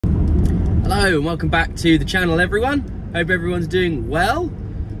Hello and welcome back to the channel, everyone. Hope everyone's doing well.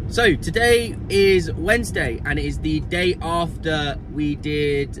 So today is Wednesday and it is the day after we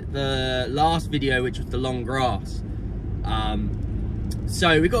did the last video, which was the long grass.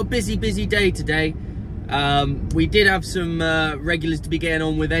 So we've got a busy day today. We did have some regulars to be getting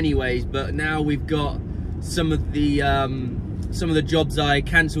on with anyways, but now we've got some of the jobs I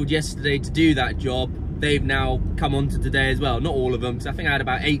cancelled yesterday to do that job. They've now come on to today as well. Not all of them, because I think I had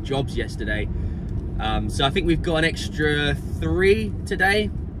about 8 jobs yesterday. So I think we've got an extra 3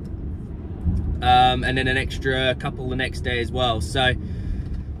 today. And then an extra couple the next day as well. So,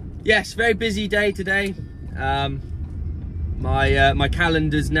 yes, very busy day today. My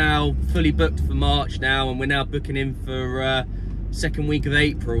calendar's now fully booked for March now, and we're now booking in for second week of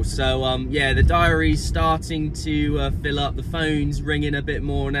April. So, yeah, the diary's starting to fill up. The phone's ringing a bit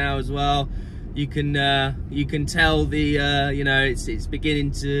more now as well. You can tell the you know, it's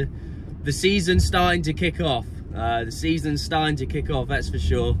beginning to, the season's starting to kick off. The season's starting to kick off, that's for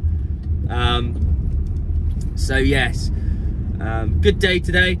sure. So yes, good day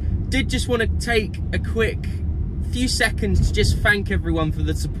today. Did just want to take a quick few seconds to just thank everyone for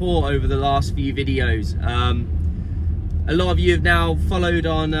the support over the last few videos. A lot of you have now followed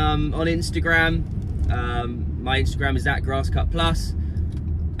on Instagram. My Instagram is @GrassCutPlus,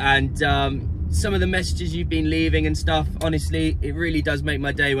 and some of the messages you've been leaving and stuff, honestly, it really does make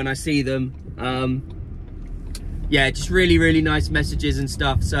my day when I see them. Yeah, just really nice messages and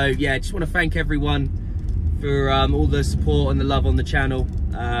stuff. So yeah, just want to thank everyone for all the support and the love on the channel.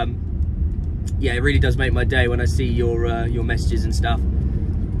 Yeah, it really does make my day when I see your messages and stuff.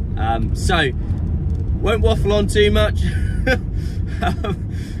 So won't waffle on too much.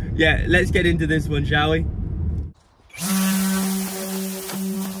 Yeah, let's get into this one, shall we?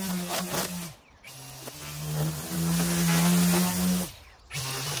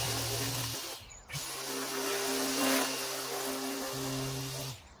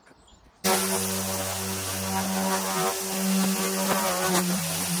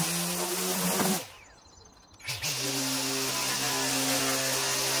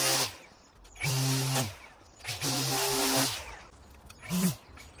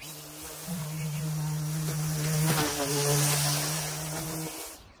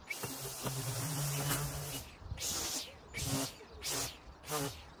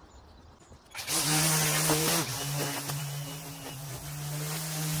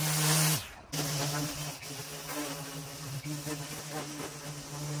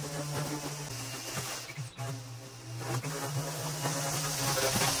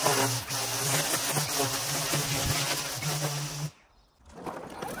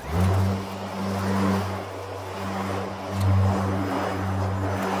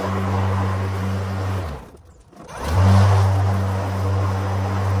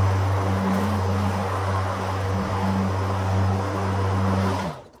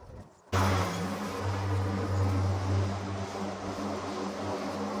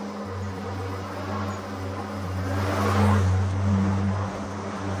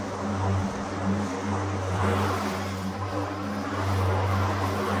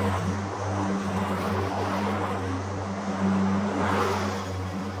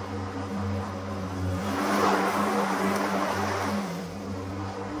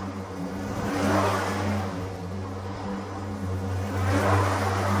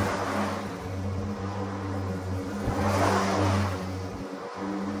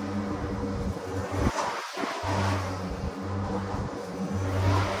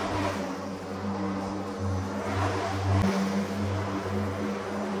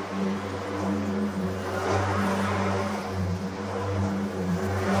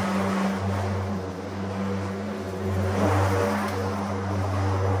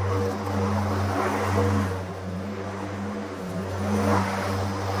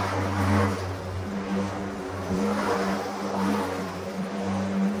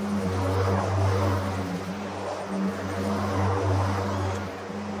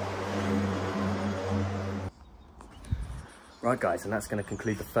 Right guys, and that's going to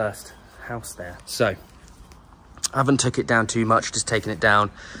conclude the first house there. So I haven't took it down too much, just taking it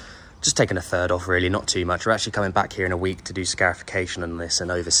down, just taking a third off really, not too much. We're actually coming back here in a week to do scarification on this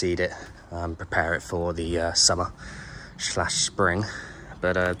and overseed it, prepare it for the summer / spring.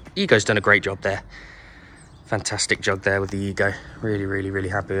 But Ego's done a great job there. Fantastic job there with the Ego. Really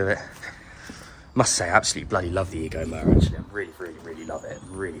happy with it. Must say, I absolutely bloody love the Ego mower actually. I really love it.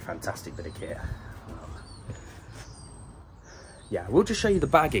 Really fantastic bit of kit. Yeah, we'll just show you the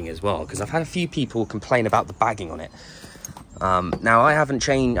bagging as well, because I've had a few people complain about the bagging on it. Now I haven't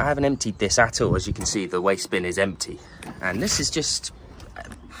emptied this at all. As you can see, the waste bin is empty, and this is just,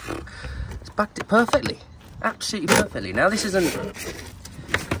 it's bagged it perfectly. Absolutely perfectly. Now this isn't...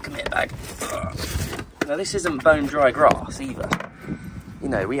 Come here, bag. Now this isn't bone dry grass either. You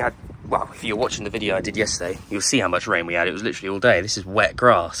know, we had... Well, if you're watching the video I did yesterday, you'll see how much rain we had. It was literally all day. This is wet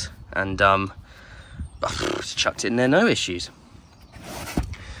grass. And, just chucked it in there, no issues.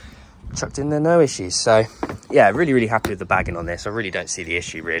 Chucked in there, no issues. So, yeah, really, really happy with the bagging on this. I really don't see the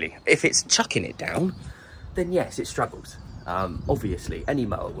issue, really. If it's chucking it down, then yes, it struggles. Obviously, any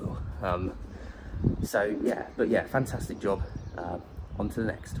mower will. So, yeah, but yeah, fantastic job. On to the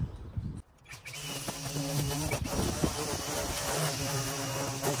next.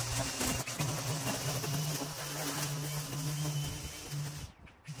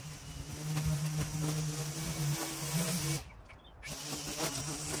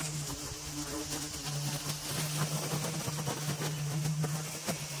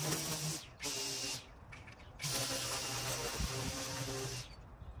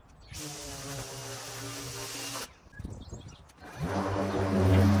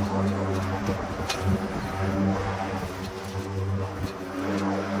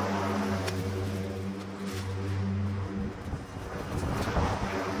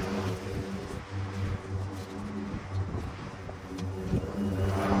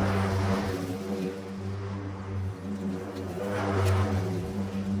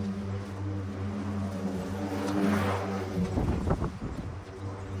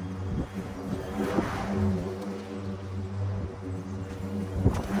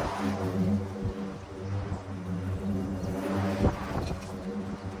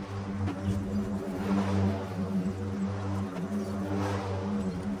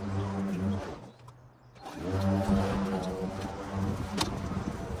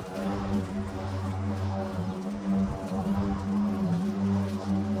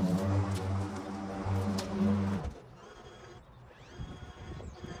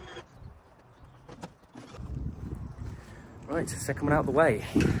 Right, second one out of the way.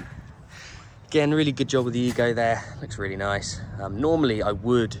 Again, really good job with the ego there. Looks really nice. Normally I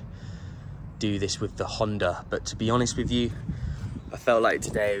would do this with the Honda, but to be honest with you, I felt like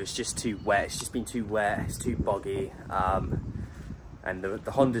today it was just too wet. It's just been too wet, it's too boggy. And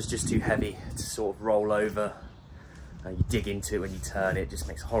the Honda's just too heavy to sort of roll over. You dig into it when you turn it, just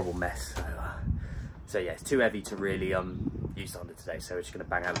makes a horrible mess. So yeah, it's too heavy to really use the Honda today, so we're just gonna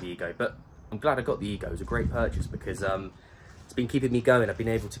bang out the ego. But I'm glad I got the ego. It was a great purchase because it's been keeping me going. I've been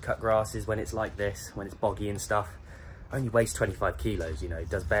able to cut grasses when it's like this, when it's boggy and stuff. Only weighs 25 kilos, you know, it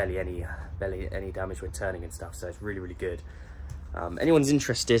does barely any damage when turning and stuff, so it's really, really good. Anyone's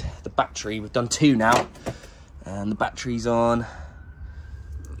interested, the battery, we've done 2 now, and the battery's on,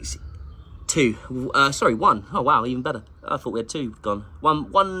 let me see, 2, sorry, 1. Oh wow, even better. I thought we had 2 gone.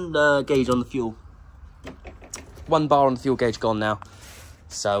 One gauge on the fuel, 1 bar on the fuel gauge gone now.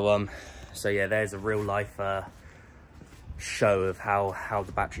 So yeah, there's a real life show of how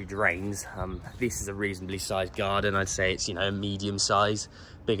the battery drains. This is a reasonably sized garden. I'd say it's, you know, a medium size,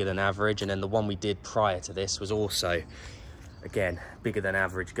 bigger than average. And then the one we did prior to this was also, again, bigger than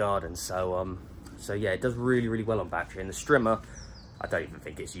average garden. So yeah, it does really, really well on battery. And the strimmer, I don't even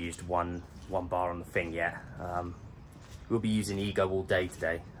think it's used one bar on the thing yet. We'll be using ego all day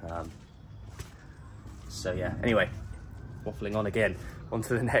today. So yeah, anyway, waffling on again, on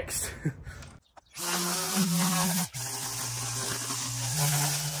to the next.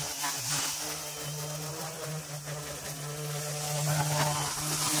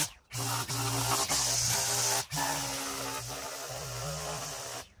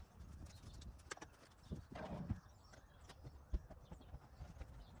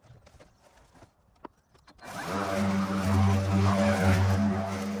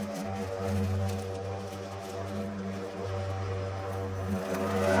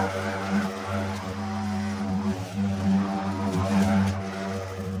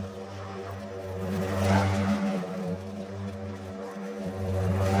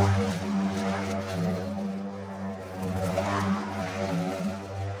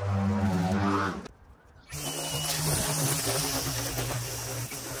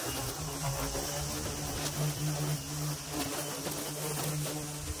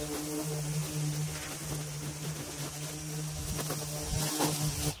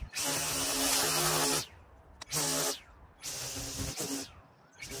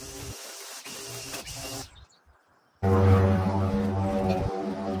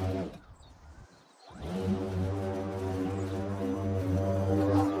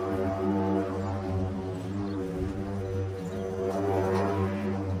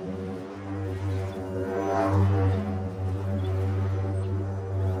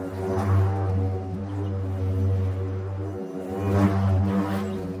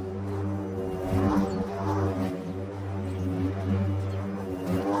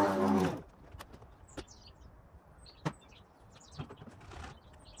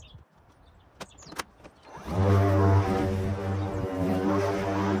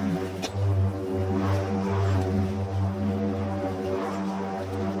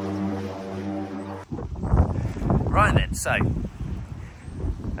 Right then, so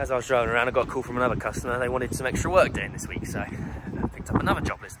as I was driving around, I got a call from another customer. They wanted some extra work doing this week, so I picked up another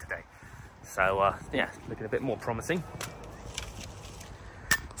job list today. So yeah, looking a bit more promising.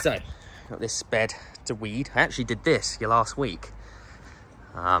 So got this bed to weed. I actually did this last week.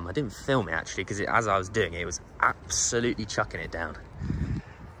 I didn't film it actually because as I was doing it, it was absolutely chucking it down.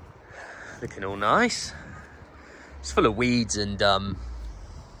 Looking all nice. It's full of weeds and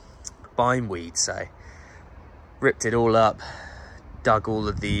bindweed, so ripped it all up, dug all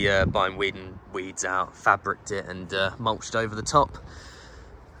of the bindweed and weeds out, fabriced it and mulched over the top.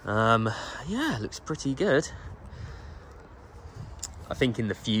 Yeah, looks pretty good. I think in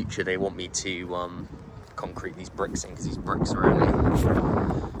the future they want me to concrete these bricks in, because these bricks are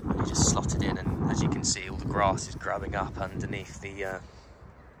only just slotted in, and as you can see all the grass is growing up underneath the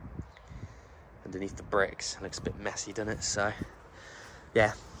bricks. It looks a bit messy, doesn't it? So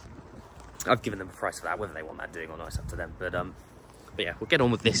yeah, I've given them a price for that. Whether they want that doing or not, it's up to them. But yeah, we'll get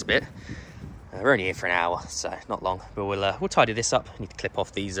on with this bit. We're only here for an hour, so not long. But we'll tidy this up. I need to clip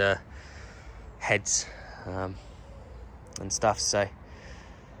off these heads and stuff. So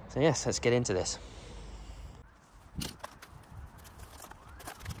yes, let's get into this.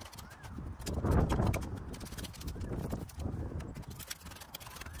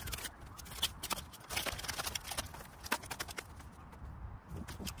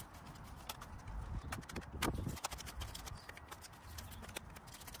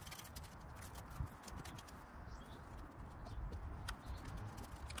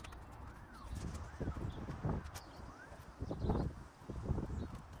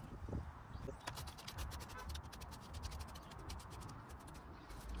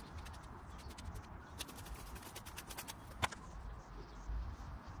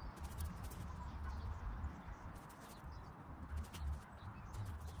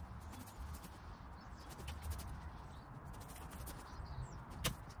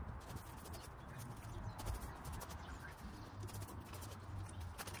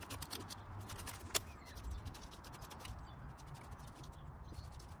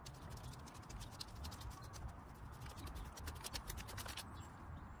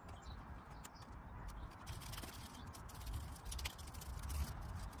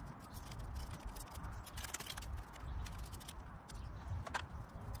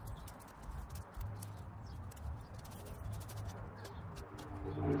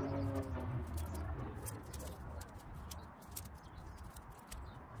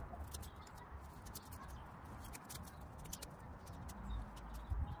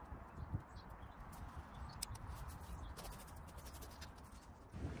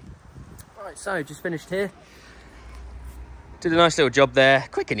 Right, so just finished here. Did a nice little job there.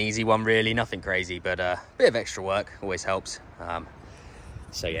 Quick and easy one really, nothing crazy, but a bit of extra work always helps.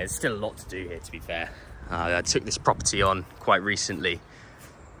 So yeah, there's still a lot to do here, to be fair. I took this property on quite recently.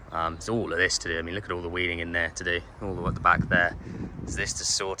 There's all of this to do. I mean, look at all the weeding in there to do, all the way at the back there. There's this to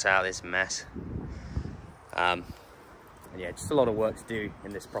sort out, this mess. And yeah, just a lot of work to do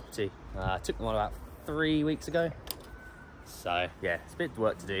in this property. I took them on about 3 weeks ago. So yeah, it's a bit of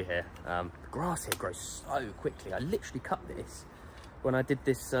work to do here. The grass here grows so quickly. I literally cut this when I did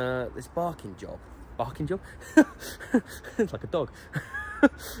this this barking job. Barking job? It's like a dog.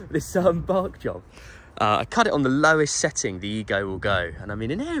 This bark job. I cut it on the lowest setting the ego will go, and I mean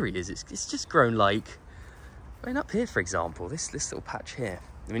in areas it's just grown like, I mean up here for example, this little patch here.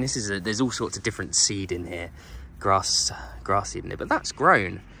 I mean this is there's all sorts of different seed in here, grass seed in it, but that's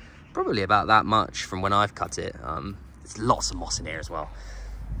grown probably about that much from when I've cut it. There's lots of moss in here as well.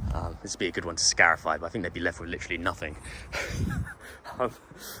 This would be a good one to scarify, but I think they'd be left with literally nothing.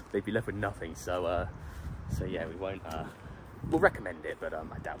 They'd be left with nothing, so yeah, we won't. We'll recommend it, but I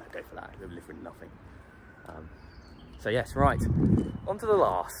doubt they'll go for that. They'll live with nothing. So yes, right, on to the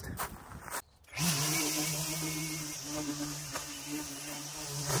last.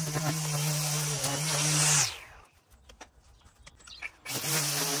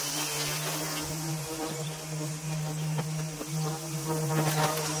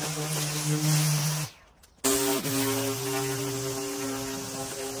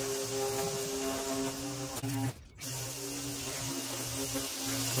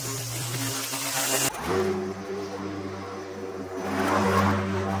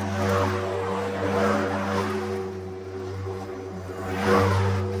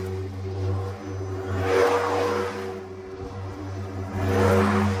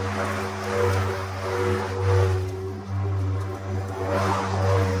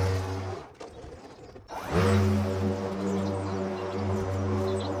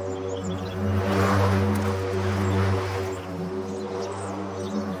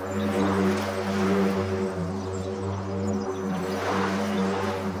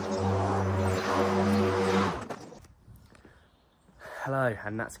 So,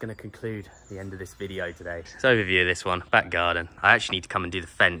 and that's going to conclude the end of this video today. So overview of this one, back garden. I actually need to come and do the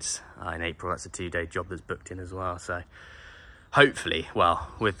fence in April. That's a 2-day job that's booked in as well. So hopefully, well,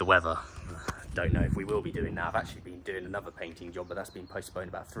 with the weather, don't know if we will be doing that. I've actually been doing another painting job, but that's been postponed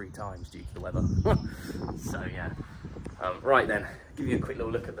about 3 times due to the weather. So yeah. Right then, give you a quick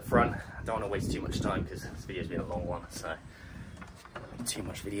little look at the front. I don't want to waste too much time because this video's been a long one, so too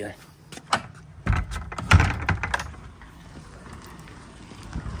much video.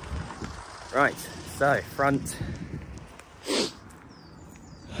 Right, so front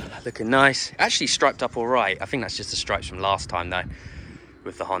looking nice. Actually striped up all right. I think that's just the stripes from last time though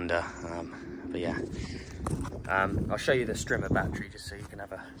with the Honda. But yeah, I'll show you the Strimmer battery just so you can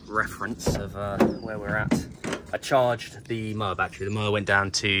have a reference of where we're at. I charged the mower battery. The mower went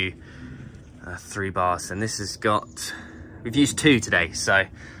down to 3 bars, and this has got, we've used 2 today, so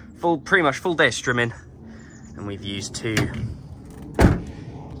pretty much full day of strimming, and we've used 2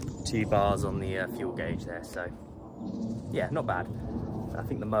 bars on the fuel gauge there. So yeah, not bad. I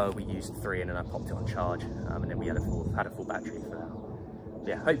think the mower we used 3, and then I popped it on charge, and then we had a full battery for that.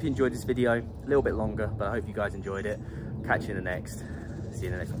 Yeah, hope you enjoyed this video. A little bit longer, but I hope you guys enjoyed it. Catch you in the next. See you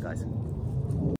in the next one, guys.